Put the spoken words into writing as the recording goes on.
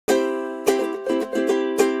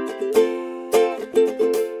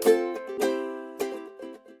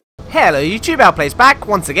Hello YouTube, Outplays back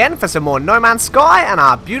once again for some more No Man's Sky and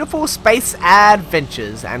our beautiful space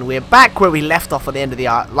adventures. And we're back where we left off at the end of the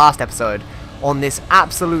last episode on this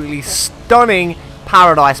absolutely stunning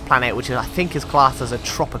paradise planet, which I think is classed as a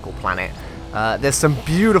tropical planet. There's some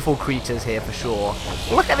beautiful creatures here for sure.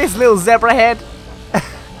 Look at this little zebra head.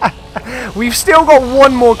 We've still got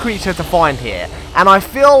one more creature to find here, and I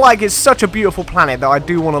feel like it's such a beautiful planet that I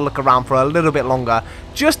do want to look around for a little bit longer,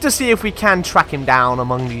 just to see if we can track him down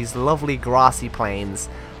among these lovely grassy plains.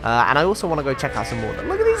 And I also want to go check out some more.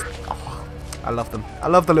 Look at these. Oh, I love them. I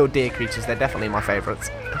love the little deer creatures. They're definitely my favourites.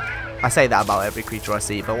 I say that about every creature I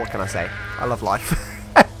see, but what can I say? I love life.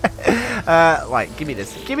 Right, give me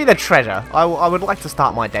this. Give me the treasure. I would like to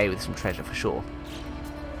start my day with some treasure for sure.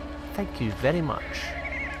 Thank you very much.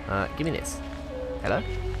 Give me this. Hello?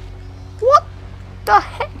 What the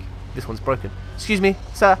heck? This one's broken. Excuse me,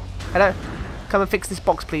 sir. Hello? Come and fix this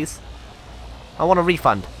box, please. I want a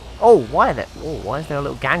refund. Oh, why is there a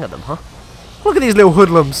little gang of them, huh? Look at these little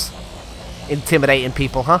hoodlums. Intimidating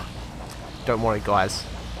people, huh? Don't worry, guys.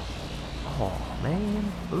 Oh,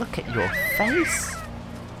 man. Look at your face.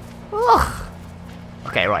 Ugh.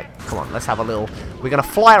 Okay, right. Come on, let's have a little... We're going to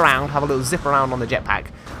fly around, have a little zip around on the jetpack.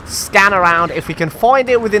 Scan around. If we can find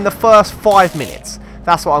it within the first 5 minutes,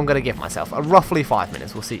 that's what I'm going to give myself. Roughly 5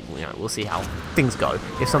 minutes. We'll see. You know, we'll see how things go.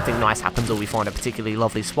 If something nice happens or we find a particularly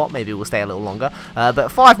lovely spot, maybe we'll stay a little longer. But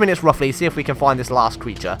 5 minutes roughly. See if we can find this last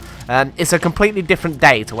creature. It's a completely different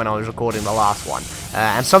day to when I was recording the last one.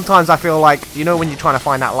 And sometimes I feel like, you know, when you're trying to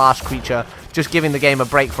find that last creature, just giving the game a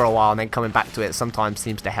break for a while and then coming back to it sometimes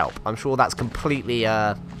seems to help. I'm sure that's completely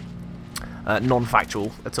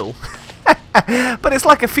non-factual at all. But it's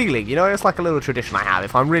like a feeling, you know, it's like a little tradition I have.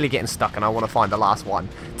 If I'm really getting stuck and I want to find the last one,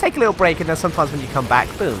 take a little break, and then sometimes when you come back,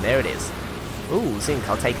 boom, there it is. Ooh, zinc,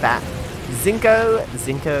 I'll take that. Zinco,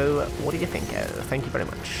 what do you think? Thank you very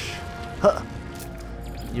much. Huh.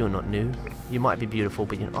 You're not new. You might be beautiful,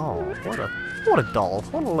 but you know, oh, what a doll.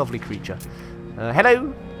 What a lovely creature.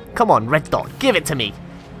 Hello? Come on, red dot, give it to me.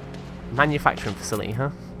 Manufacturing facility, huh?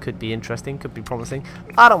 Could be interesting, could be promising.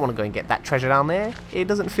 I don't want to go and get that treasure down there. It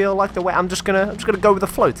doesn't feel like the way. I'm just gonna go with the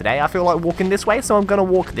flow today. I feel like walking this way, so I'm gonna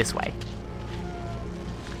walk this way.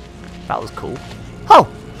 That was cool. Oh,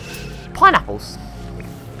 pineapples.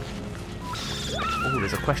 Oh,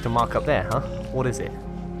 there's a question mark up there, huh? What is it?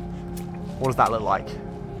 What does that look like?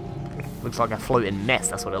 Looks like a floating nest.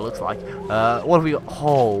 That's what it looks like. What have we got?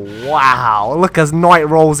 Oh, wow! Look as night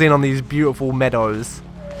rolls in on these beautiful meadows.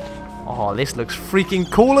 Oh, this looks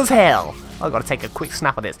freaking cool as hell. I've got to take a quick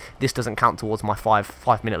snap of this. This doesn't count towards my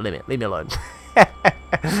 5-minute limit. Leave me alone.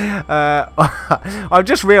 I've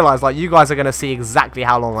just realised, like, you guys are going to see exactly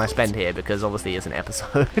how long I spend here, because obviously it's an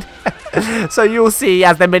episode. So you'll see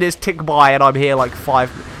as the minutes tick by and I'm here like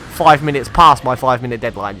five minutes past my 5-minute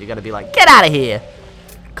deadline. You're going to be like, get out of here.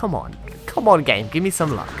 Come on. Come on, game. Give me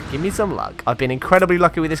some luck. Give me some luck. I've been incredibly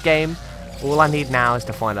lucky with this game. All I need now is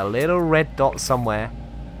to find a little red dot somewhere,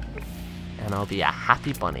 and I'll be a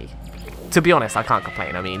happy bunny. To be honest, I can't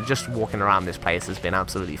complain. I mean, just walking around this place has been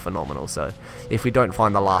absolutely phenomenal. So, if we don't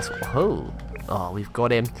find the last one... Oh, we've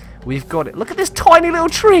got him. We've got it. Look at this tiny little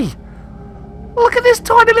tree. Look at this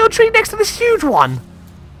tiny little tree next to this huge one.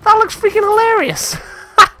 That looks freaking hilarious.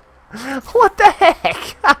 What the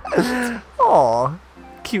heck? Oh,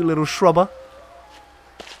 cute little shrubber.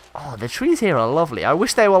 Oh, the trees here are lovely. I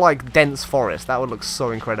wish they were like dense forest. That would look so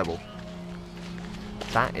incredible.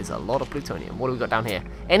 That is a lot of plutonium. What do we got down here?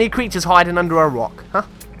 Any creatures hiding under a rock, huh?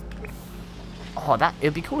 Oh,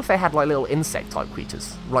 it'd be cool if they had like little insect type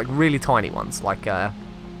creatures, like really tiny ones, like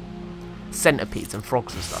centipedes and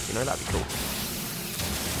frogs and stuff. You know, that'd be cool.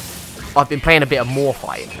 I've been playing a bit of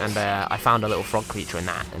Morphite, and I found a little frog creature in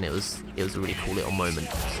that, and it was a really cool little moment.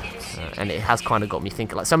 And it has kind of got me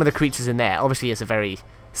thinking, like, some of the creatures in there, obviously it's a very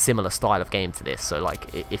similar style of game to this, so like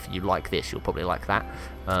if you like this, you'll probably like that.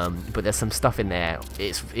 But there's some stuff in there.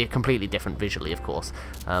 It's completely different visually, of course,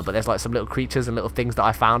 but there's like some little creatures and little things that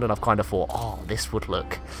I found, and I've kind of thought, oh, this would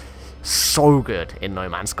look so good in No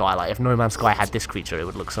Man's Sky. Like, if No Man's Sky had this creature, it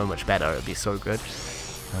would look so much better. It would be so good.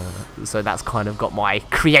 So that's kind of got my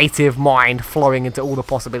creative mind flowing into all the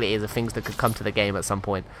possibilities of things that could come to the game at some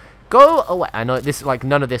point. Go away. I know this, like,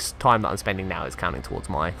 none of this time that I'm spending now is counting towards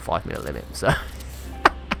my 5-minute limit, so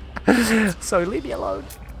so leave me alone.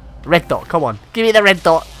 Red dot, come on. Give me the red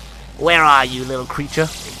dot. Where are you, little creature?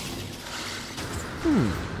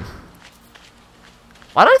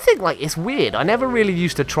 I don't think, like, it's weird. I never really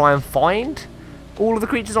used to try and find all of the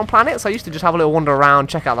creatures on planets. I used to just have a little wander around,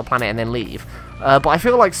 check out the planet, and then leave. But I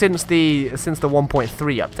feel like since the 1.3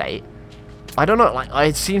 update, I don't know, like,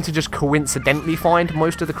 I seem to just coincidentally find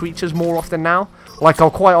most of the creatures more often now. Like,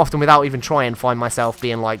 I'll quite often, without even trying, find myself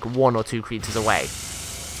being, like, 1 or 2 creatures away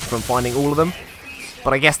from finding all of them.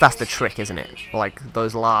 But I guess that's the trick, isn't it? Like,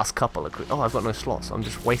 those last couple of creatures. Oh, I've got no slots. I'm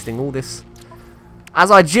just wasting all this.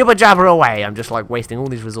 As I jibber-jabber away, I'm just, like, wasting all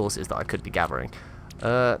these resources that I could be gathering.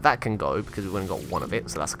 That can go, because we've only got 1 of it,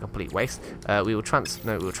 so that's a complete waste. We will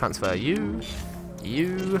transfer you.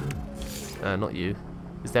 You. Not you.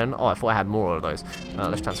 Is there oh, I thought I had more of those.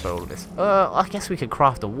 Let's transfer all of this. I guess we could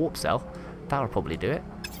craft a warp cell. That would probably do it.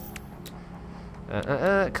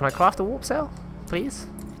 Can I craft a warp cell? Please?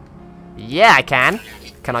 Yeah, I can.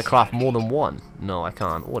 Can I craft more than 1? No, I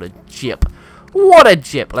can't. What a jip. What a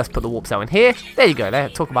jip. Let's put the warp cell in here. There you go. There.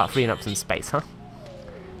 Talk about freeing up some space, huh?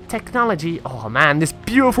 Technology. Oh, man. This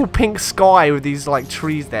beautiful pink sky with these, like,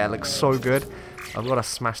 trees there looks so good. I've got to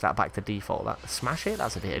smash that back to default. Smash it?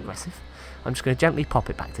 That's a bit aggressive. I'm just going to gently pop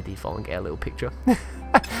it back to default and get a little picture.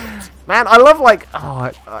 Man, I love, like,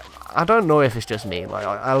 oh, I don't know if it's just me. Like,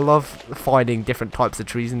 I love finding different types of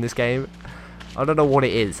trees in this game. I don't know what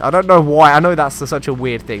it is. I don't know why. I know that's such a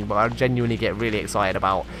weird thing, but I genuinely get really excited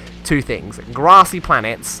about 2 things. Grassy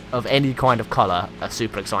planets of any kind of colour are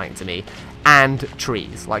super exciting to me. And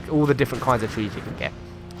trees. Like, all the different kinds of trees you can get.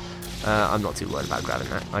 I'm not too worried about grabbing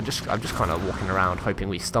that. I'm just kind of walking around hoping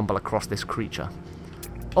we stumble across this creature.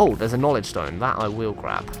 Oh, there's a knowledge stone. That I will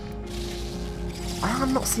grab. I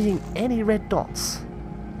am not seeing any red dots.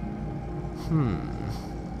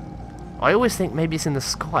 I always think maybe it's in the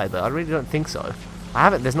sky, but I really don't think so. I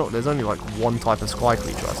haven't. There's only like 1 type of sky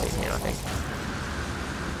creature I've seen here, I think.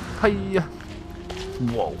 Hey.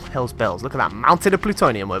 Whoa, hell's bells. Look at that mountain of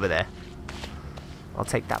plutonium over there. I'll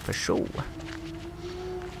take that for sure.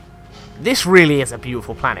 This really is a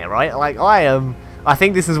beautiful planet, right? Like, I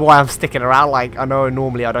think this is why I'm sticking around. Like, I know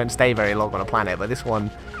normally I don't stay very long on a planet, but this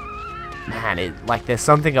one, man, like, there's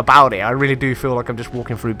something about it. I really do feel like I'm just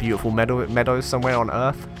walking through beautiful meadows somewhere on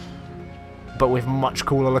Earth, but with much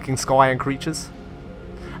cooler looking sky and creatures.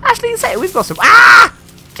 Actually, you say we've got some. Ah!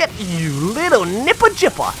 Get you little nipper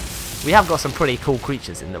jipper. We have got some pretty cool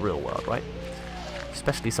creatures in the real world, right?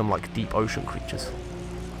 Especially some, like, deep ocean creatures.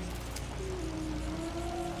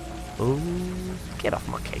 Oh, get off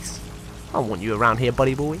my case. I don't want you around here,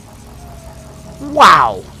 buddy boy.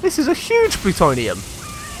 Wow, this is a huge plutonium.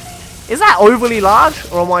 Is that overly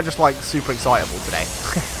large, or am I just, like, super excitable today?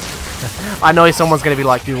 I know someone's going to be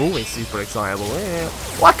like, you're always super excitable. Yeah.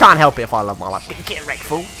 Well, I can't help it if I love my life. Get wrecked,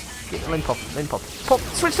 fool. Let me pop. Pop.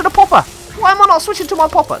 Switch to the popper. Why am I not switching to my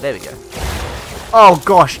popper? There we go. Oh,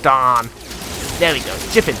 gosh darn. There we go.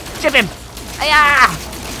 Chip him. Hiya!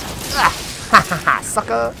 Ha ha ha,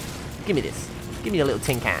 sucker. Give me this. Give me a little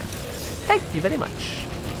tin can. Thank you very much.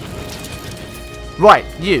 Right,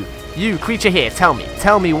 you creature here,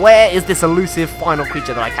 tell me, where is this elusive final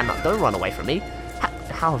creature that I cannot? Don't run away from me.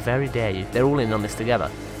 How very dare you? They're all in on this together.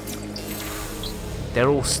 They're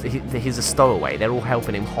all, he's a stowaway. They're all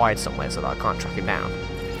helping him hide somewhere so that I can't track him down.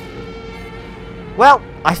 Well,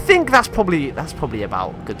 I think that's probably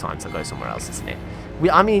about good time to go somewhere else, isn't it?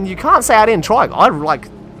 I mean, you can't say I didn't try.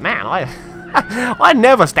 I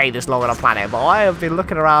never stay this long on a planet, but I have been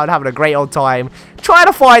looking around, having a great old time, trying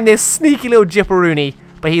to find this sneaky little jipperoony,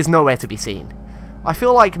 but he's nowhere to be seen. I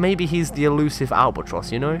feel like maybe he's the elusive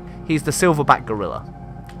albatross, you know? He's the silverback gorilla.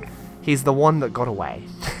 He's the one that got away.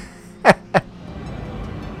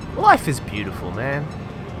 Life is beautiful, man.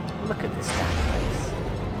 Look at this damn place.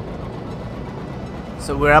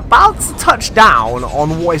 So we're about to touch down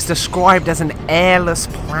on what is described as an airless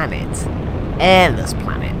planet. Airless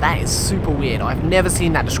planet. That is super weird. I've never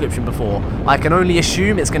seen that description before. I can only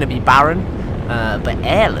assume it's going to be barren, but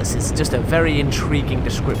airless is just a very intriguing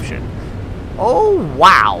description. Oh,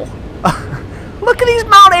 wow. Look at these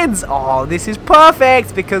mountains. Oh, this is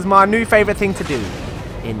perfect because my new favorite thing to do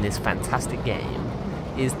in this fantastic game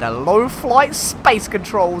is the low flight space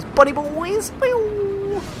controls, buddy boys.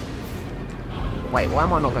 Wait, why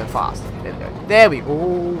am I not going fast? There we go. There we go.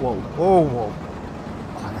 Oh, whoa. Oh, whoa.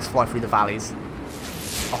 Oh, let's fly through the valleys.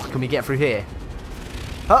 Oh, can we get through here?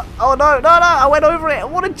 Oh, no. I went over it.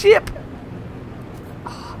 What a chip.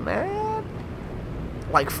 Oh, man.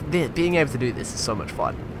 Like, being able to do this is so much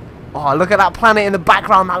fun. Oh, look at that planet in the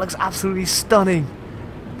background. That looks absolutely stunning.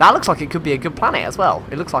 That looks like it could be a good planet as well.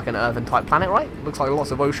 It looks like an earthen-type planet, right? It looks like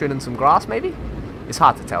lots of ocean and some grass, maybe? It's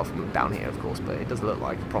hard to tell from down here, of course, but it does look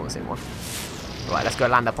like a promising one. Right, let's go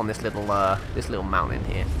land up on this little mountain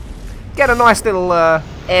here. Get a nice little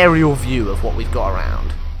aerial view of what we've got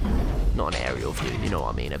around. Not an aerial view, you know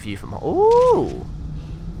what I mean. A view from... Ooh!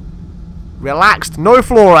 Relaxed. No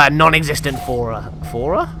flora. Non-existent flora.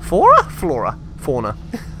 Flora? Fauna.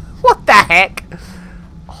 What the heck?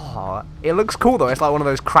 Oh, it looks cool though. It's like one of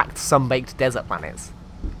those cracked, sun-baked desert planets.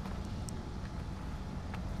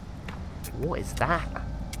 What is that?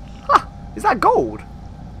 Huh, is that gold?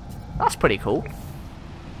 That's pretty cool.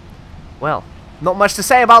 Well, not much to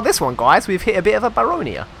say about this one, guys. We've hit a bit of a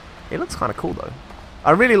baronia. It looks kind of cool though.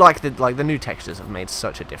 I really like the new textures have made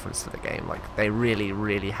such a difference to the game. Like they really,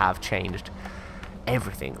 really have changed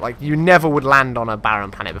everything. Like you never would land on a barren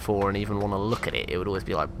planet before and even want to look at it. It would always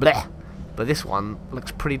be like bleh. But this one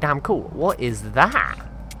looks pretty damn cool. What is that?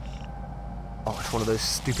 Oh, it's one of those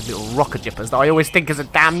stupid little rocker jippers that I always think is a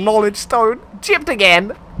damn knowledge stone. Jipped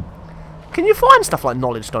again! Can you find stuff like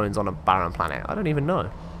knowledge stones on a barren planet? I don't even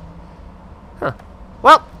know. Huh.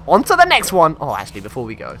 Well, on to the next one. Oh, actually, before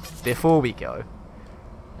we go.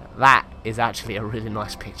 That is actually a really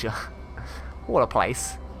nice picture. What a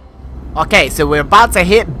place. Okay, so we're about to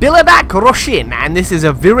hit Biladak Roshin, and this is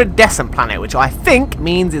a viridescent planet, which I think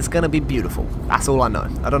means it's going to be beautiful. That's all I know.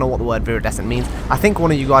 I don't know what the word viridescent means. I think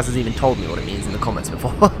one of you guys has even told me what it means in the comments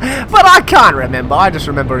before. But I can't remember. I just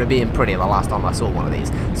remember it being pretty the last time I saw one of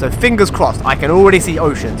these. So fingers crossed. I can already see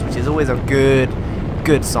oceans, which is always a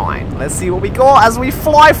good sign. Let's see what we got as we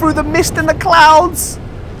fly through the mist and the clouds.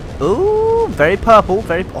 Ooh, very purple.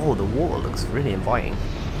 Oh, the water looks really inviting.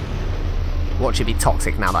 Watch it be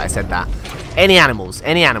toxic now that I said that. Any animals,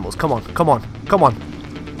 come on.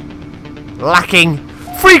 Lacking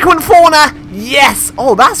frequent fauna, yes!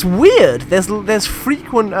 Oh, that's weird. There's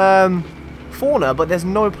frequent fauna, but there's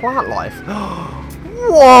no plant life.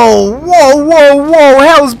 Whoa,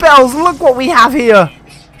 hell's bells, look what we have here.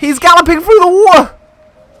 He's galloping through the water.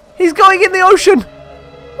 He's going in the ocean.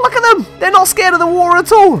 Look at them, they're not scared of the water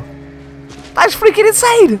at all. That's freaking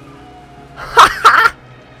insane.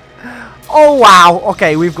 Oh wow!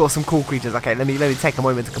 Okay, we've got some cool creatures. Okay, let me take a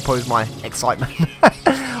moment to compose my excitement.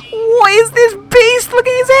 What is this beast? Look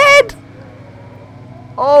at his head!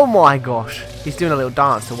 Oh my gosh! He's doing a little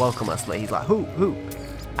dance to welcome us. He's like, hoo.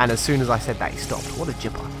 And as soon as I said that, he stopped. What a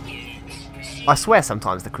jipper! I swear,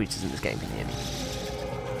 sometimes the creatures in this game can hear me.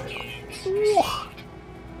 Whoa.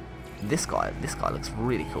 This guy looks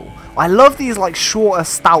really cool. I love these like shorter,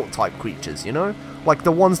 stout type creatures. You know, like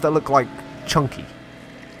the ones that look like chunky.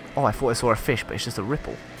 Oh, I thought I saw a fish, but it's just a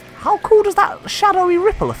ripple. How cool does that shadowy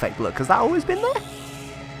ripple effect look? Has that always been there?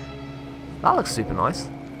 That looks super nice.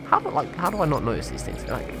 How do I not notice these things?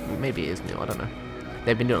 Like, maybe it is new, I don't know.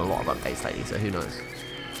 They've been doing a lot of updates lately, so who knows.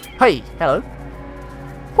 Hey, hello.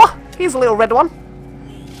 What? Here's a little red one.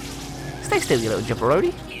 Stay still, you little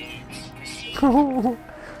jabberoni.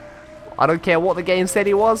 I don't care what the game said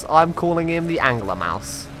he was, I'm calling him the angler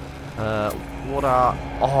mouse. Oh,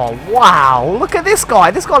 wow! Look at this guy!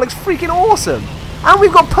 This guy looks freaking awesome! And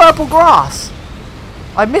we've got purple grass!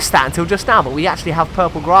 I missed that until just now, but we actually have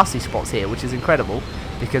purple grassy spots here, which is incredible.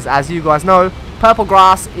 Because as you guys know, purple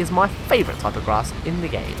grass is my favourite type of grass in the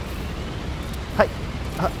game. Hey!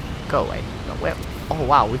 Go away. Oh,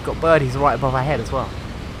 wow, we've got birdies right above our head as well.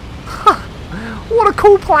 What a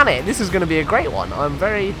cool planet! This is going to be a great one. I'm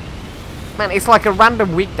very... Man, it's like a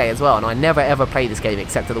random weekday as well, and I never ever play this game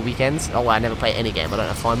except at the weekends. Oh, well, I never play any game, I don't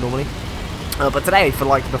have time normally. But today, for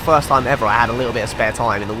like the first time ever, I had a little bit of spare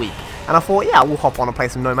time in the week. And I thought, yeah, we'll hop on and play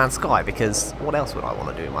some No Man's Sky, because what else would I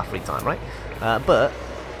want to do in my free time, right? But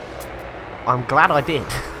I'm glad I did.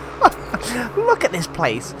 Look at this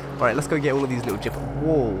place. Alright, let's go get all of these little jippers.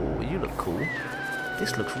 Whoa, you look cool.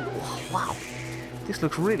 This looks... Wow. This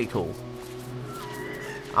looks really cool.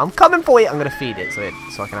 I'm coming for you. I'm going to feed it so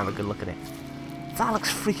I can have a good look at it. That looks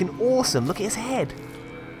freaking awesome. Look at his head.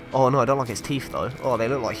 Oh, no, I don't like his teeth, though. Oh, they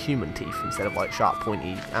look like human teeth instead of, like, sharp,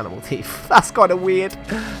 pointy animal teeth. That's kind of weird.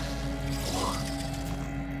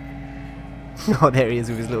 Oh, there he is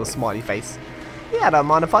with his little smiley face. Yeah, I don't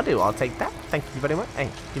mind if I do. I'll take that. Thank you very much. Hey,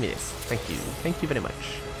 give me this. Thank you. Thank you very much.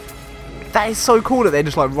 That is so cool that they're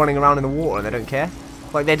just, like, running around in the water and they don't care.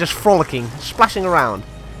 Like, they're just frolicking, splashing around.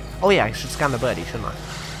 Oh, yeah, I should scan the birdie, shouldn't I?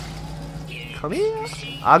 Come here.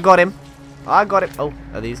 I got him. Oh,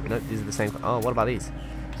 are these? No, these are the same. Oh, what about these?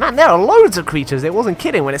 Man, there are loads of creatures. It wasn't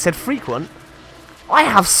kidding when it said frequent. I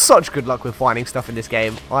have such good luck with finding stuff in this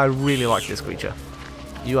game. I really like this creature.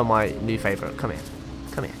 You are my new favourite. Come here.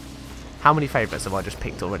 Come here. How many favourites have I just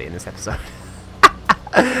picked already in this episode?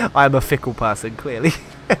 I am a fickle person, clearly.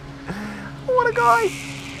 What a guy.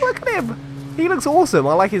 Look at him. He looks awesome.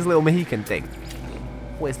 I like his little Mohican thing.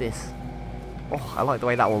 What is this? Oh, I like the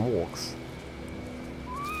way that one walks.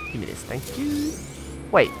 Give me this, thank you.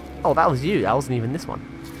 Wait, oh, that was you. That wasn't even this one.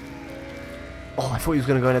 Oh, I thought he was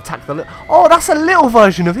going to go and attack the little... Oh, that's a little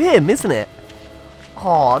version of him, isn't it?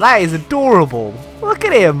 Oh, that is adorable. Look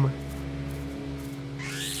at him.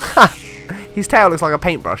 His tail looks like a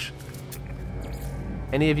paintbrush.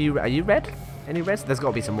 Any of you, are you red? Any reds? There's got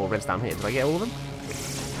to be some more reds down here. Did I get all of them?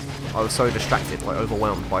 I was so distracted, like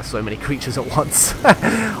overwhelmed by so many creatures at once.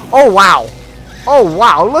 Oh wow! Oh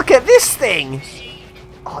wow, look at this thing!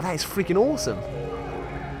 Oh, that is freaking awesome.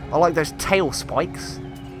 I like those tail spikes.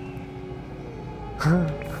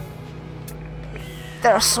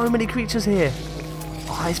 There are so many creatures here.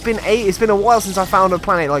 Oh, it's been a while since I found a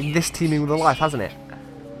planet like this teeming with life, hasn't it?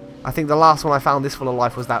 I think the last one I found this full of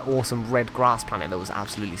life was that awesome red grass planet that was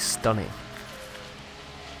absolutely stunning.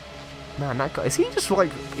 Man, that guy, is he just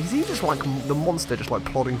like the monster just like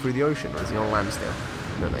plodding through the ocean, or is he on land still?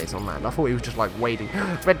 No, he's on land. I thought he was just like wading.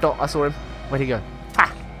 Red dot, I saw him. Where'd he go?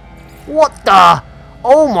 Ha! What the?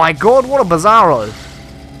 Oh my god, what a bizarro.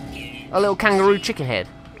 A little kangaroo chicken head.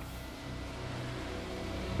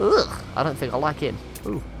 Ugh, I don't think I like him.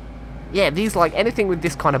 Ooh. Yeah, these like anything with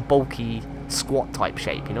this kind of bulky squat type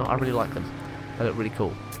shape, you know, I really like them. They look really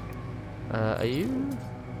cool. Are you?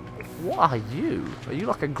 What are you? Are you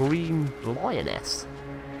like a green lioness?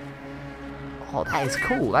 Oh, that is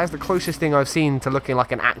cool. That is the closest thing I've seen to looking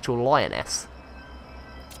like an actual lioness.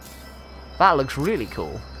 That looks really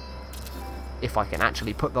cool. If I can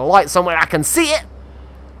actually put the light somewhere I can see it.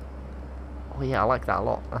 Oh yeah, I like that a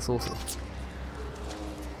lot. That's awesome.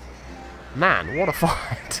 Man, what a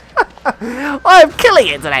fight. I'm killing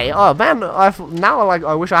it today. Oh man, I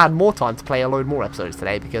wish I had more time to play a load more episodes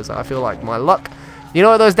today, because I feel like my luck, you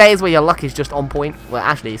know those days where your luck is just on point? Well,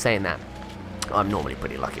 actually saying that, I'm normally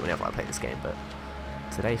pretty lucky whenever I play this game, but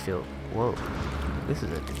today whoa, this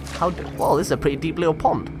is a pretty deep little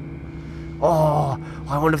pond. Oh,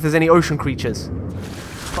 I wonder if there's any ocean creatures.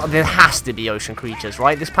 Oh, there has to be ocean creatures,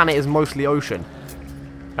 right? This planet is mostly ocean.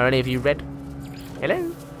 Are any of you red?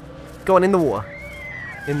 Hello? Go on, in the water.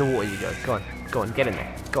 In the water you go. Go on, get in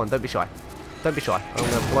there. Go on, don't be shy. Don't be shy. I'm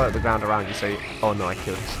going to blow up the ground around you so you... Oh no, I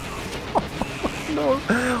killed you. No.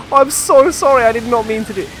 I'm so sorry, I did not mean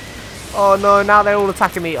to do... Oh no, now they're all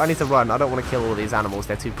attacking me. I need to run. I don't want to kill all these animals.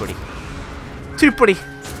 They're too pretty. Too pretty.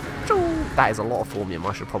 That is a lot of formium.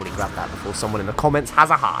 I should probably grab that before someone in the comments has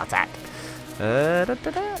a heart attack.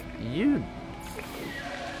 You...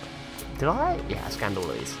 Did I? Yeah, I scanned all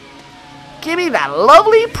of these. Give me that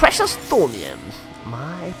lovely, precious thormium.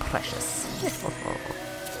 My precious.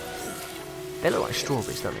 They look like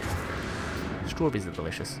strawberries, don't they? Strawberries are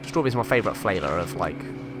delicious. Strawberries are my favourite flavour of, like,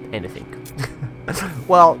 anything.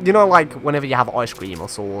 Well, you know, like, whenever you have ice cream or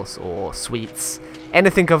sauce or sweets,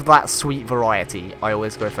 anything of that sweet variety, I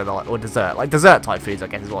always go for the, or dessert. Like, dessert type foods, I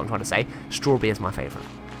guess is what I'm trying to say. Strawberry is my favourite.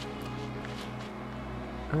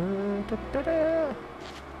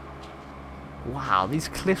 Wow, these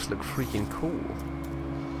cliffs look freaking cool.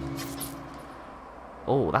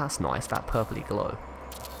 Oh, that's nice, that purpley glow.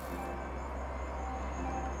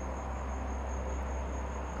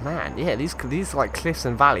 Man, yeah, these like cliffs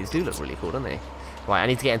and valleys do look really cool, don't they? Right, I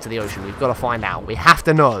need to get into the ocean. We've got to find out. We have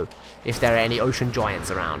to know if there are any ocean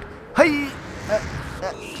giants around. Hey!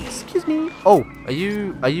 Excuse me. Oh, are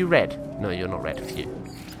you red? No, you're not red. Phew.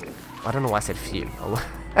 I don't know why I said phew.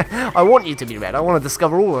 I want you to be red. I want to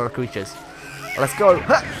discover all our creatures. Let's go.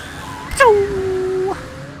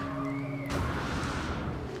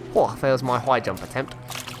 Oh, there's my high jump attempt.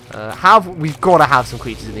 We've got to have some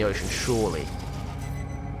creatures in the ocean, surely.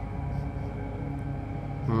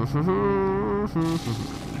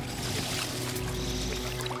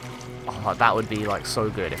 Oh, that would be like so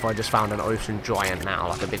good if I just found an ocean giant now,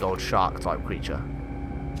 like a big old shark type creature.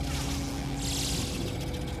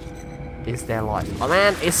 Is there life? Oh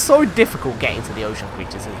man, it's so difficult getting to the ocean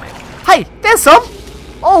creatures, isn't it? Hey, there's some!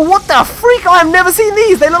 Oh, what the freak? I have never seen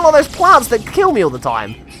these! They look like those plants that kill me all the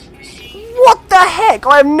time. What the heck?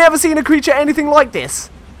 I have never seen a creature anything like this.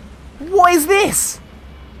 What is this?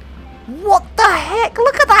 What the heck?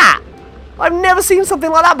 Look at that! I've never seen something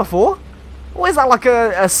like that before. What is that, like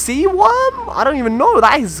a sea worm? I don't even know.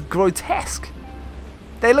 That is grotesque.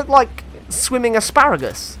 They look like swimming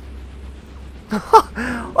asparagus.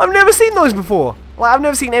 I've never seen those before. Like, I've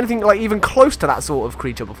never seen anything like even close to that sort of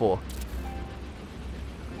creature before.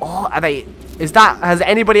 Oh, has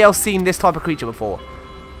anybody else seen this type of creature before?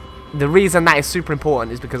 The reason that is super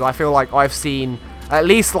important is because I feel like I've seen at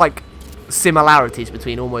least like similarities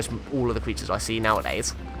between almost all of the creatures I see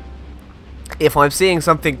nowadays. If I'm seeing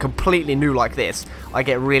something completely new like this, I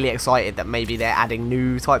get really excited that maybe they're adding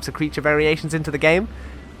new types of creature variations into the game.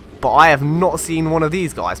 But I have not seen one of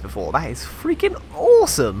these guys before. That is freaking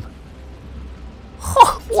awesome.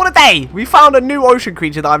 What a day! We found a new ocean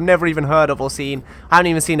creature that I've never even heard of or seen. I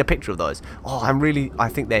haven't even seen a picture of those. Oh, I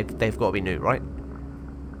think they've got to be new, right?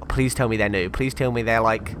 Please tell me they're new. Please tell me they're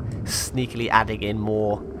like sneakily adding in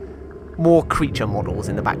more more creature models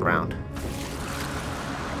in the background.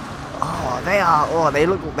 Oh, they are. Oh,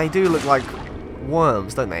 they do look like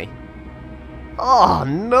worms, don't they? Oh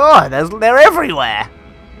no, they're everywhere.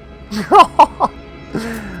 Oh,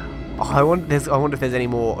 I wonder if there's any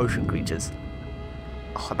more ocean creatures.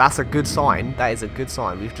 Oh, that's a good sign. That is a good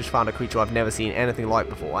sign. We've just found a creature I've never seen anything like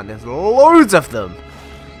before, and there's loads of them.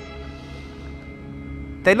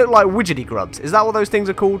 They look like widgety grubs. Is that what those things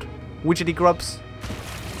are called? Widgety grubs?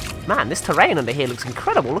 Man, this terrain under here looks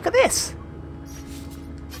incredible. Look at this.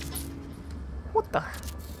 What the?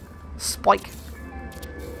 Spike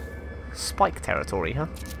territory, huh?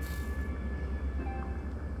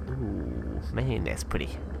 Ooh, man, that's pretty.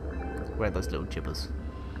 Where are those little gibbers?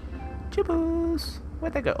 Gibbers!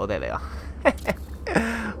 Where'd they go? Oh, there they are.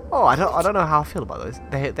 Oh, I don't know how I feel about those.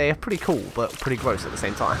 They are pretty cool, but pretty gross at the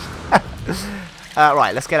same time.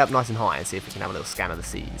 Right, let's get up nice and high and see if we can have a little scan of the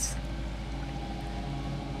seas.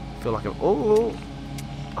 Feel like oh,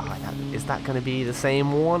 is that going to be the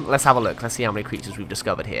same one? Let's have a look. Let's see how many creatures we've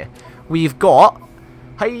discovered here. We've got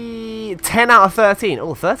 10 out of 13.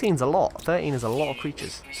 Oh, 13's a lot. 13 is a lot of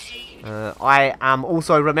creatures. I am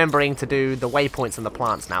also remembering to do the waypoints and the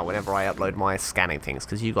plants now whenever I upload my scanning things,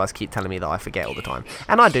 because you guys keep telling me that I forget all the time.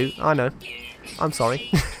 And I do, I know. I'm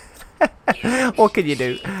sorry. What can you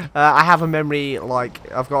do? I have a memory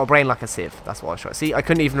like, I've got a brain like a sieve. That's what I was trying. See, I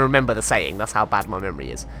couldn't even remember the saying. That's how bad my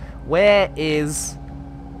memory is. Where is...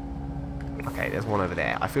 Okay, there's one over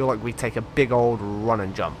there. I feel like we take a big old run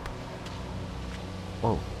and jump.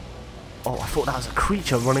 Oh. Oh, I thought that was a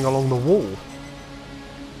creature running along the wall.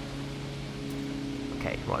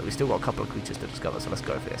 Okay, right, we've still got a couple of creatures to discover, so let's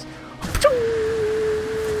go for this.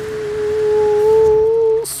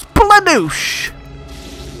 Spladoosh!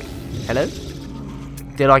 Hello?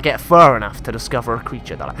 Did I get far enough to discover a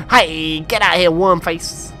creature that Hey, get out of here, worm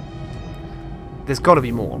face! There's got to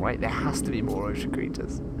be more, right? There has to be more ocean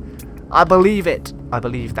creatures. I believe it. I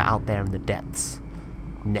believe that out there in the depths,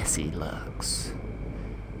 Nessie lurks.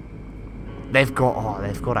 They've got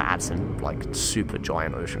to add some like super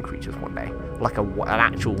giant ocean creatures one day. Like an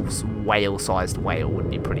actual whale-sized whale would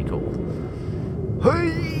be pretty cool.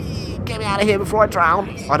 Hey, get me out of here before I drown.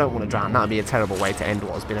 I don't want to drown. That would be a terrible way to end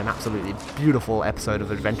what has been an absolutely beautiful episode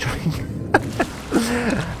of adventuring.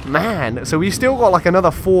 Man, so we've still got like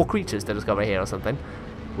another 4 creatures to discover here or something,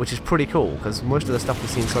 which is pretty cool because most of the stuff we've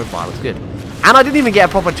seen so far looks good. And I didn't even get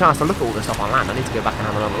a proper chance to look at all the stuff on land. I need to go back and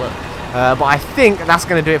have another look. But I think that's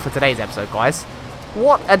going to do it for today's episode, guys.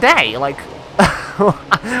 What a day! Like,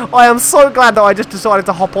 I am so glad that I just decided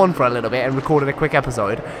to hop on for a little bit and recorded a quick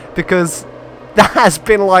episode, because that has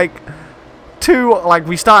been like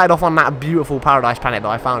we started off on that beautiful paradise planet that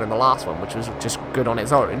I found in the last one, which was just good on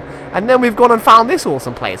its own, and then we've gone and found this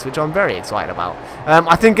awesome place, which I'm very excited about.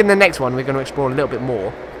 I think in the next one we're going to explore a little bit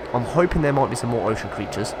more. I'm hoping there might be some more ocean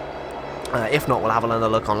creatures. If not, we'll have another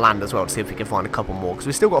look on land as well to see if we can find a couple more, because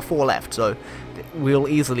we've still got 4 left, so we'll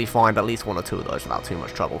easily find at least 1 or 2 of those without too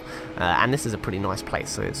much trouble. And this is a pretty nice place,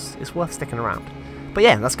 so it's worth sticking around. But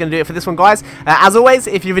yeah, that's going to do it for this one, guys. As always,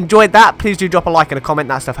 if you've enjoyed that, please do drop a like and a comment.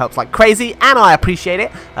 That stuff helps like crazy, and I appreciate it.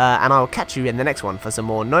 And I will catch you in the next one for some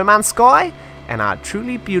more No Man's Sky and our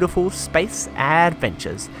truly beautiful space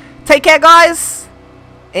adventures. Take care, guys,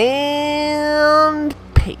 and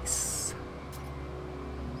peace.